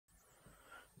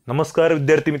नमस्कार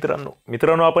विद्यार्थी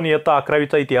मित्रांनो आपण इयत्ता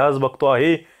 11वीचा इतिहास बघतो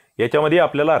आहे। याच्यामध्ये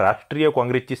आपल्याला राष्ट्रीय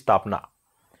काँग्रेसची स्थापना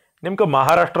नेमकं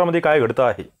महाराष्ट्रामध्ये काय घडतं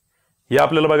आहे हे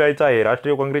आपल्याला बघायचं आहे।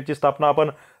 राष्ट्रीय काँग्रेसची स्थापना आपण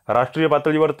राष्ट्रीय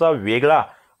पातळीवरचा वेगळा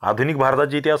आधुनिक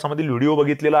भारताच्या इतिहासामधील व्हिडिओ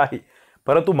बघितलेला आहे,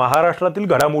 परंतु महाराष्ट्रातील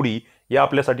घडामोडी या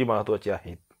आपल्यासाठी महत्त्वाच्या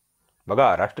आहेत।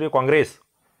 बघा, राष्ट्रीय काँग्रेस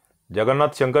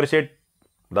जगन्नाथ शंकर शेठ,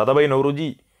 Dadabhai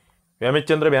Naoroji,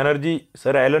 व्यामेशचंद्र Banerjee,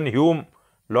 sir Allen Hume,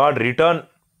 Lord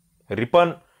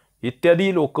Ripon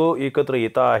इत्यादी लोक एकत्र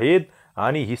येत आहेत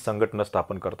आणि ही संघटना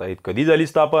स्थापन करत आहेत। कधी झाली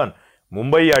स्थापन?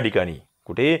 मुंबई या ठिकाणी।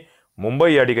 कुठे?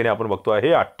 मुंबई या ठिकाणी आपण बघतो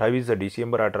आहे 28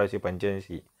 डिसेंबर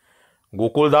 1885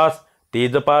 गोकुळदास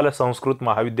तेजपाल संस्कृत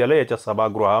महाविद्यालय याच्या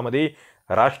सभागृहामध्ये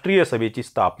राष्ट्रीय सभेची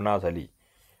स्थापना झाली।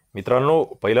 मित्रांनो,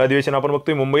 पहिलं अधिवेशन आपण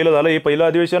बघतोय मुंबईला झालं। हे पहिलं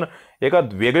अधिवेशन एका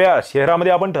वेगळ्या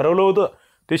शहरामध्ये आपण ठरवलं होतं।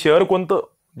 ते शहर कोणतं?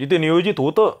 जिथे नियोजित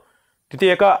होतं तिथे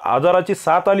एका आजाराची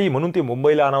साथ आली म्हणून ते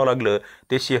मुंबईला आणावं लागलं।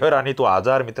 ते शहर आणि तो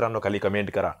आजार मित्रांनो खाली कमेंट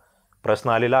करा। प्रश्न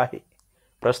आलेला आहे,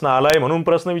 प्रश्न आलाय म्हणून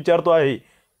प्रश्न विचारतो आहे,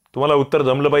 तुम्हाला उत्तर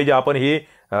जमलं पाहिजे। आपण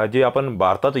हे जे आपण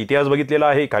भारताचा इतिहास बघितलेला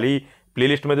आहे, खाली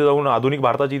प्लेलिस्टमध्ये जाऊन आधुनिक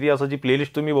भारताच्या इतिहासाची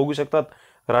प्लेलिस्ट तुम्ही बघू शकतात,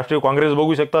 राष्ट्रीय काँग्रेस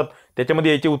बघू शकतात,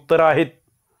 त्याच्यामध्ये याची उत्तरं आहेत।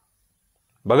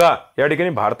 बघा, या ठिकाणी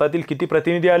भारतातील किती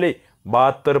प्रतिनिधी आले?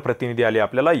 72 प्रतिनिधी आले।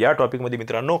 आपल्याला या टॉपिकमध्ये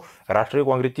मित्रांनो राष्ट्रीय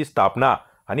काँग्रेसची स्थापना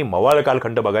आणि मवाळ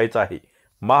कालखंड बघायचा आहे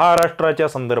महाराष्ट्राच्या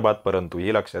संदर्भात, परंतु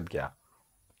हे लक्षात घ्या,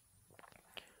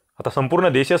 आता संपूर्ण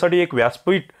देशासाठी एक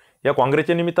व्यासपीठ या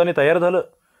काँग्रेसच्या निमित्ताने तयार झालं।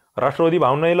 राष्ट्रवादी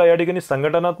भावनेला या ठिकाणी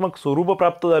संघटनात्मक स्वरूप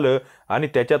प्राप्त झालं आणि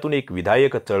त्याच्यातून एक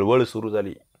विधायक चळवळ सुरू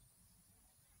झाली।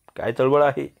 काय चळवळ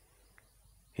आहे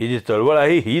ही? जी चळवळ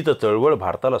आहे हीच चळवळ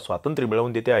भारताला स्वातंत्र्य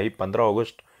मिळवून देते आहे 15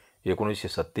 ऑगस्ट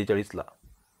 1947 ला।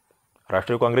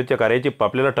 राष्ट्रीय काँग्रेसच्या कार्याचे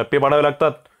आपल्याला टप्पे पाडावे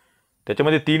लागतात।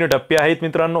 त्याच्यामध्ये 3 टप्पे आहेत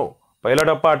मित्रांनो। पहिला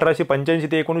टप्पा 1885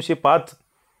 ते 1905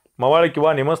 मवाळ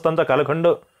किंवा नेमस्तांचा कालखंड।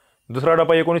 दुसरा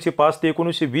टप्पा 1905 ते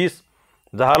 1920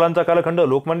 जहालांचा कालखंड,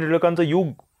 लोकमान्य टिळकांचं युग।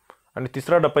 आणि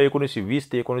तिसरा टप्पा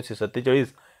 1920 ते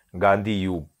 1947 गांधी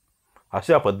युग।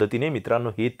 अशा पद्धतीने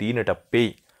मित्रांनो हे 3 टप्पे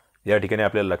या ठिकाणी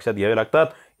आपल्याला लक्षात घ्यावे लागतात।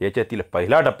 याच्यातील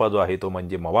पहिला टप्पा जो आहे तो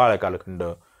म्हणजे मवाळ कालखंड।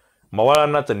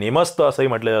 मवाळांनाच नेमस्त असंही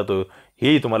म्हटलं जातं,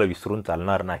 हे तुम्हाला विसरून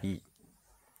चालणार नाही।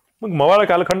 मग मवाळ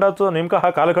कालखंडाचं नेमका हा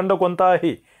कालखंड कोणता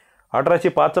आहे?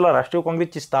 1805 ला राष्ट्रीय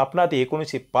काँग्रेसची स्थापना ते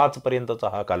 1905 पर्यंतचा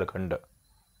हा कालखंड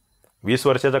 20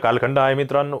 वर्षाचा कालखंड आहे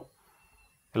मित्रांनो।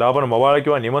 याला आपण मवाळ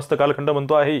किंवा नेमस्त कालखंड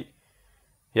म्हणतो आहे।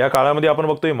 या काळामध्ये आपण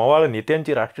बघतोय मवाळ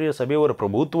नेत्यांची राष्ट्रीय सभेवर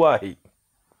प्रभुत्व आहे।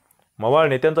 मवाळ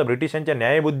नेत्यांचा ब्रिटिशांच्या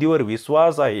न्यायबुद्धीवर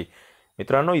विश्वास आहे।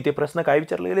 मित्रांनो, इथे प्रश्न काय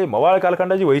विचारले गेले? मवाळ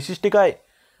कालखंडाची वैशिष्ट्ये काय?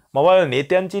 मवाळ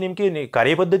नेत्यांची नेमकी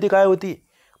कार्यपद्धती काय होती?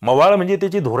 मवाळ म्हणजे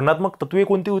त्याची धोरणात्मक तत्वे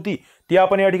कोणती होती ती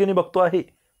आपण या ठिकाणी बघतो आहे।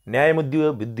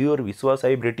 न्यायबुद्धीवर विश्वास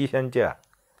आहे ब्रिटिशांच्या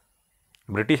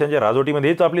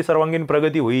राजवटीमध्येच आपली सर्वांगीण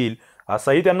प्रगती होईल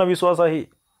असाही त्यांना विश्वास आहे।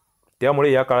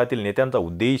 त्यामुळे या काळातील नेत्यांचा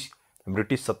उद्देश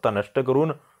ब्रिटिश सत्ता नष्ट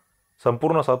करून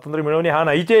संपूर्ण स्वातंत्र्य मिळवणे हा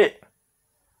नाहीच आहे।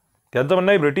 त्यांचं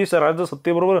म्हणणं आहे ब्रिटिश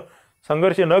राजसत्तेबरोबर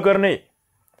संघर्ष न करणे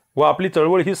व आपली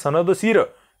चळवळ ही सनदशीर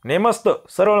नेमस्त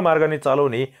सरळ मार्गाने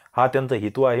चालवणे हा त्यांचा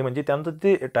हेतू आहे। म्हणजे त्यांचं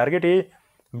ते टार्गेट हे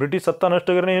ब्रिटिश सत्ता नष्ट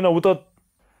करणे हे नव्हतं।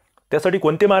 त्यासाठी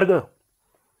कोणते मार्ग?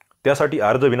 त्यासाठी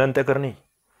अर्ज विनंत्या करणे,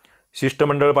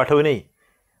 शिष्टमंडळ पाठवणे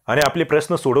आणि आपले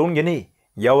प्रश्न सोडवून घेणे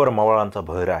यावर मवाळांचा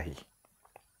भर आहे।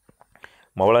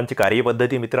 मवाळांची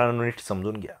कार्यपद्धती मित्रांनो नीट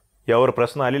समजून घ्या। यावर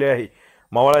प्रश्न आलेले आहे।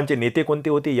 मवाळांचे नेते कोणते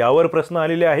होते यावर प्रश्न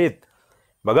आलेले आहेत।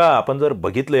 बघा, आपण जर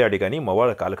बघितलं या ठिकाणी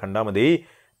मवाळ कालखंडामध्ये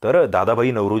तर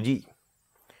दादाभाई नौरोजी,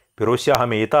 फिरोजशाह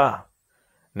मेहता,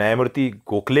 न्यायमूर्ती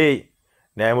गोखले,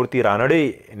 न्यायमूर्ती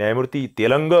रानडे, न्यायमूर्ती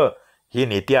तेलंग हे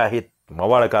नेते आहेत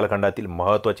मवाळ कालखंडातील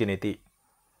महत्त्वाचे नेते।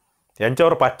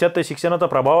 यांच्यावर पाश्चात्य शिक्षणाचा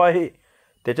प्रभाव आहे,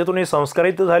 त्याच्यातून हे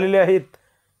संस्कारित झालेले आहेत।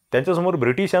 त्यांच्यासमोर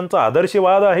ब्रिटिशांचा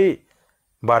आदर्शवाद आहे।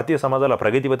 भारतीय समाजाला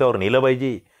प्रगतीपथावर नेलं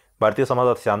पाहिजे, भारतीय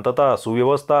समाजात शांतता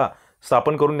सुव्यवस्था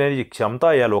स्थापन करून देण्याची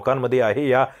क्षमता या लोकांमध्ये आहे,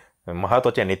 या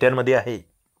महत्त्वाच्या नेत्यांमध्ये आहे।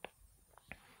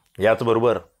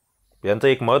 याचबरोबर यांचं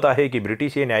एक मत आहे की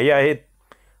ब्रिटिश हे न्यायी आहेत,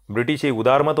 ब्रिटिश हे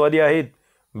उदारमतवादी आहेत,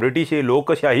 ब्रिटिश हे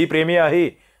लोकशाही प्रेमी आहे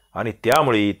आणि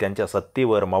त्यामुळे त्यांच्या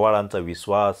सत्तेवर मवाळांचा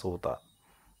विश्वास होता।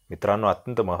 मित्रांनो,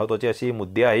 अत्यंत महत्त्वाचे असे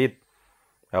मुद्दे आहेत।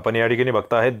 आपण या ठिकाणी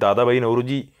बघता आहेत दादाभाई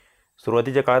नौरोजी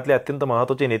सुरुवातीच्या काळातले अत्यंत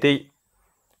महत्त्वाचे नेते।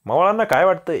 मवाळांना काय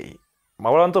वाटतंय?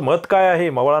 मवाळांचं मत काय आहे?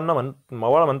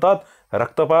 मवाळ म्हणतात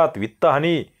रक्तपात,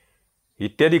 वित्तहानी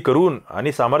इत्यादी करून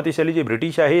आणि सामर्थ्यशाली जे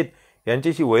ब्रिटिश आहेत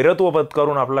यांच्याशी वैरत्व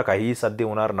पत्करून आपल्याला काहीही साध्य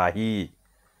होणार नाही।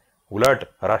 उलट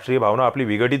राष्ट्रीय भावना आपली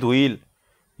विघटित होईल।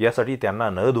 यासाठी त्यांना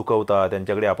न दुखवता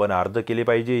त्यांच्याकडे आपण अर्ज केले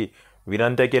पाहिजे,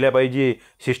 विनंत्या केल्या पाहिजे,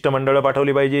 शिष्टमंडळ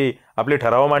पाठवली पाहिजे, आपले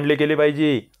ठराव मांडले केले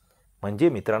पाहिजे। म्हणजे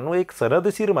मित्रांनो एक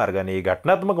सनदशीर मार्गाने,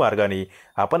 घटनात्मक मार्गाने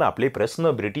आपण आपले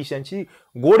प्रश्न ब्रिटिशांशी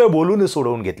गोड बोलून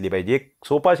सोडवून घेतले पाहिजे. एक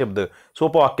सोपा शब्द,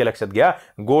 सोपं वाक्य लक्षात घ्या,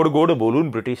 गोड गोड बोलून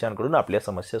ब्रिटिशांकडून आपल्या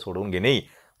समस्या सोडवून घेणे,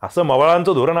 असं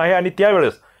मवाळांचं धोरण आहे. आणि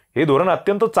त्यावेळेस हे धोरण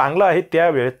अत्यंत चांगलं आहे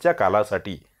त्यावेळेच्या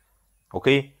कालासाठी.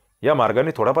 ओके, या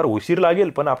मार्गाने थोडाफार उशीर लागेल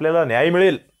पण आपल्याला न्याय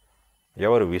मिळेल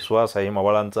यावर विश्वास आहे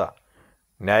मवाळांचा.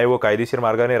 न्याय व कायदेशीर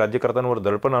मार्गाने राज्यकर्त्यांवर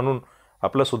दडपण आणून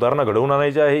आपलं सुधारणा घडवून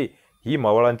आणायची आहे, ही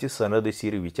मवाळांची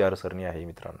सनदशीर विचारसरणी आहे.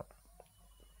 मित्रांनो,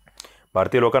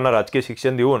 भारतीय लोकांना राजकीय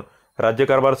शिक्षण देऊन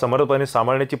राज्यकारभार समर्थपणे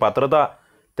सांभाळण्याची पात्रता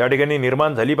त्या ठिकाणी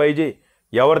निर्माण झाली पाहिजे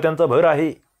यावर त्यांचा भर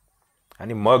आहे.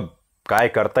 आणि मग काय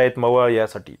करतायत मवाळ,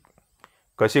 यासाठी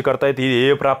कशी करतायत ही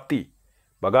ध्येय प्राप्ती?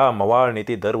 बघा, मवाळ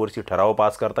नेते दरवर्षी ठराव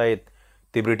पास करतायत,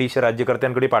 ते ब्रिटिश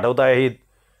राज्यकर्त्यांकडे पाठवत आहेत.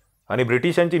 आणि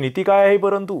ब्रिटिशांची नीती काय आहे?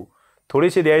 परंतु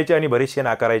थोडेसे द्यायचे आणि बरेचसे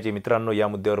नाकारायचे. मित्रांनो, या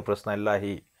मुद्द्यावर प्रश्न आलेला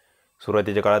आहे.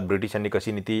 सुरुवातीच्या काळात ब्रिटिशांनी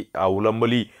कशी नीती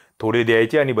अवलंबली? थोडे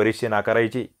द्यायचे आणि बरेचसे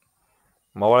नाकारायचे.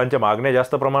 मवाळांच्या मागण्या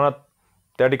जास्त प्रमाणात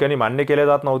त्या ठिकाणी मान्य केल्या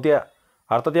जात नव्हत्या.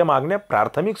 अर्थात या मागण्या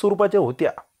प्राथमिक स्वरूपाच्या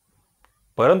होत्या,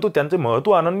 परंतु त्यांचे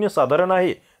महत्त्व अनन्यसाधारण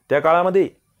आहे. त्या काळामध्ये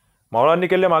मवाळांनी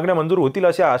केलेल्या मागण्या मंजूर होतील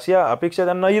अशा अपेक्षा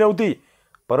त्यांनाही नव्हती,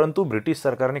 परंतु ब्रिटिश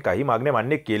सरकारने काही मागण्या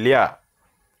मान्य केल्या.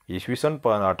 इसवी सन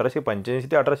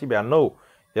 1885 ते 1892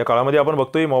 या काळामध्ये आपण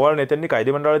बघतोय मवाळ नेत्यांनी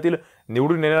कायदेमंडळातील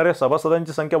निवडून येणाऱ्या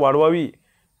सभासदांची संख्या वाढवावी,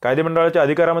 कायदेमंडळाच्या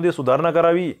अधिकारामध्ये सुधारणा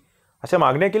करावी, अशा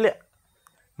मागण्या केल्या.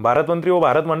 भारतमंत्री व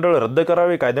भारत मंडळ रद्द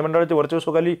करावे, कायदेमंडळाच्या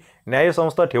वर्चस्वाखाली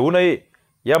न्यायसंस्था ठेवू नये,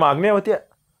 या मागण्या होत्या.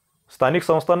 स्थानिक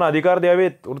संस्थांना अधिकार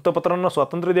द्यावेत, वृत्तपत्रांना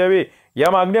स्वातंत्र्य द्यावे,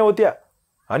 या मागण्या होत्या.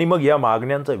 आणि मग या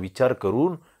मागण्यांचा विचार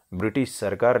करून ब्रिटिश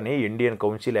सरकारने इंडियन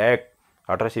काउन्सिल ॲक्ट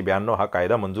 1892 हा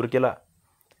कायदा मंजूर केला.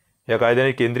 या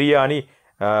कायद्याने केंद्रीय आणि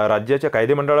राज्याच्या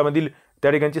कायदेमंडळामधील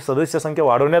त्या ठिकाणची सदस्य संख्या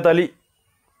वाढवण्यात आली.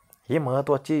 हे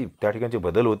महत्त्वाचे त्या ठिकाणचे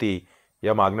बदल होते.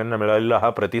 या मागण्यांना मिळालेला हा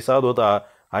प्रतिसाद होता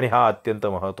आणि हा अत्यंत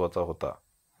महत्त्वाचा होता.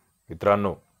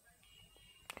 मित्रांनो,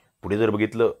 पुढे जर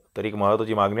बघितलं तर एक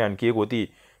महत्त्वाची मागणी आणखी एक होती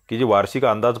की जे वार्षिक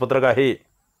अंदाजपत्रक आहे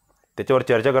त्याच्यावर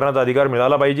चर्चा करण्याचा अधिकार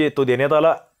मिळाला पाहिजे, तो देण्यात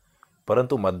आला,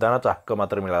 परंतु मतदानाचा हक्क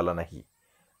मात्र मिळाला नाही.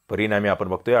 परिणामी आपण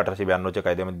बघतोय 1892च्या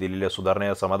कायद्यामध्ये दिलेल्या सुधारणा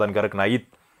या समाधानकारक नाहीत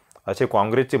असे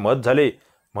काँग्रेसचे मत झाले.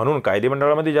 म्हणून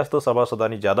कायदेमंडळामध्ये जास्त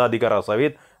सभासदांनी जादा अधिकार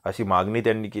असावेत अशी मागणी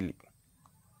त्यांनी केली.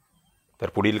 तर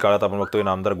पुढील काळात आपण बघतोय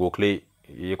नामदार गोखले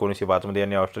 1905 मध्ये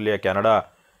यांनी ऑस्ट्रेलिया, कॅनडा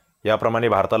याप्रमाणे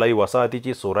भारतालाही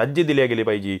वसाहतीची स्वराज्य दिले गेले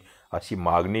पाहिजे अशी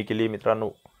मागणी केली. मित्रांनो,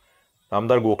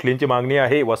 नामदार गोखलेंची मागणी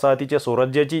आहे वसाहतीच्या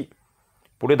स्वराज्याची.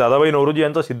 पुढे दादाभाई नौरोजी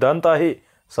यांचा सिद्धांत आहे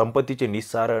संपत्तीचे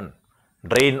निस्सारण,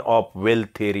 ड्रेन ऑफ वेल्थ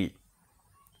थेअरी.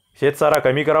 शेतसारा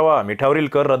कमी करावा, मिठावरील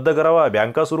कर रद्द करावा,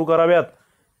 बँका सुरू कराव्यात,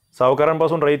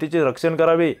 सावकारांपासून रयतेचे रक्षण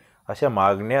करावे, अशा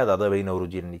मागण्या दादाभाई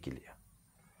नौरोजी यांनी केल्या.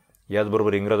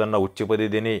 याचबरोबर इंग्रजांना उच्चपदे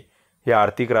देणे हे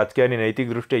आर्थिक, राजकीय आणि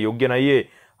नैतिकदृष्ट्या योग्य नाहीये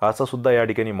असं सुद्धा या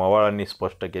ठिकाणी मवाळांनी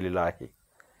स्पष्ट केलेलं आहे.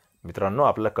 मित्रांनो,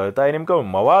 आपल्याला कळतं आहे नेमकं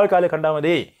मवाळ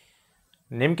कालखंडामध्ये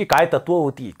नेमकी काय तत्त्व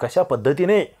होती, कशा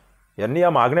पद्धतीने यांनी या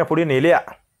मागण्या पुढे नेल्या.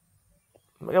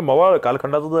 म्हणजे मवाळ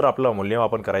कालखंडाचं जर आपलं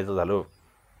मूल्यमापन करायचं झालं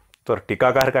तर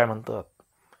टीकाकार काय म्हणतात?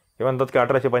 हे म्हणतात की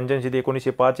 1885 ते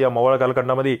 1905 या मवाळ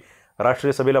कालखंडामध्ये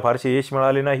राष्ट्रीय सभेला फारसे यश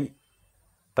मिळाले नाही,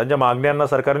 त्यांच्या मागण्यांना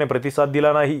सरकारने प्रतिसाद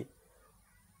दिला नाही,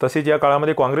 तसेच या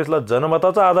काळामध्ये काँग्रेसला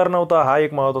जनमताचा आधार नव्हता. हा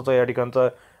एक महत्त्वाचा या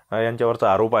ठिकाणचा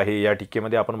यांच्यावरचा आरोप आहे. या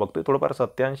टीकेमध्ये आपण बघतोय थोडंफार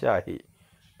सत्यांश आहे.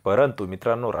 परंतु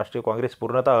मित्रांनो, राष्ट्रीय काँग्रेस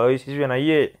पूर्णतः अयशस्वी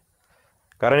नाही आहे,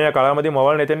 कारण या काळामध्ये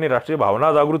मवाळ नेत्यांनी राष्ट्रीय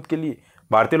भावना जागृत केली.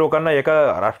 भारतीय लोकांना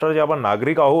एका राष्ट्राचे आपण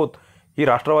नागरिक आहोत ही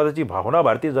राष्ट्रवादाची भावना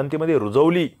भारतीय जनतेमध्ये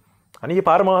रुजवली आणि हे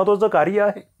फार महत्त्वाचं कार्य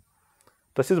आहे.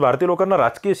 तसेच भारतीय लोकांना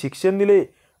राजकीय शिक्षण दिले,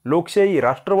 लोकशाही,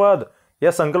 राष्ट्रवाद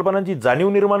या संकल्पनांची जाणीव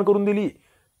निर्माण करून दिली.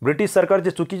 ब्रिटिश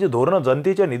सरकारचे चुकीचे धोरण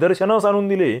जनतेच्या निदर्शनास आणून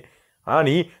दिले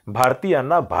आणि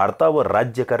भारतीयांना भारतावर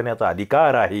राज्य करण्याचा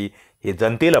अधिकार आहे हे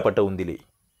जनतेला पटवून दिले.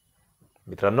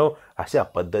 मित्रांनो, अशा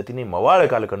पद्धतीने मवाळ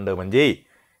कालखंड म्हणजे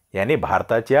याने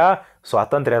भारताच्या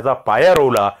स्वातंत्र्याचा पाया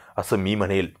रोवला असं मी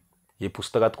म्हणेल. हे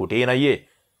पुस्तकात कुठेही नाहीये,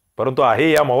 परंतु आहे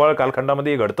या मवाळ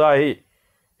कालखंडामध्ये घडतं आहे.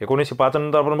 1905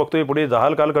 नंतर आपण बघतोय पुढे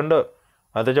जहाल कालखंड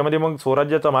आणि त्याच्यामध्ये मग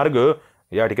स्वराज्याचा मार्ग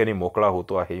या ठिकाणी मोकळा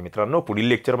होतो आहे. मित्रांनो, पुढील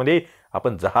लेक्चरमध्ये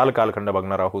आपण जहाल कालखंड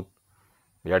बघणार आहोत.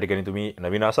 या ठिकाणी तुम्ही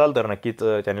नवीन असाल तर नक्कीच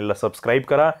चॅनलला सबस्क्राईब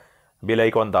करा, बेल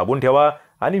आयकॉन दाबून ठेवा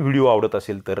आणि व्हिडिओ आवडत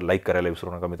असेल तर लाईक करायला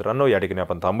विसरू नका. मित्रांनो, या ठिकाणी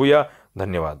आपण थांबूया.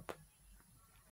 धन्यवाद.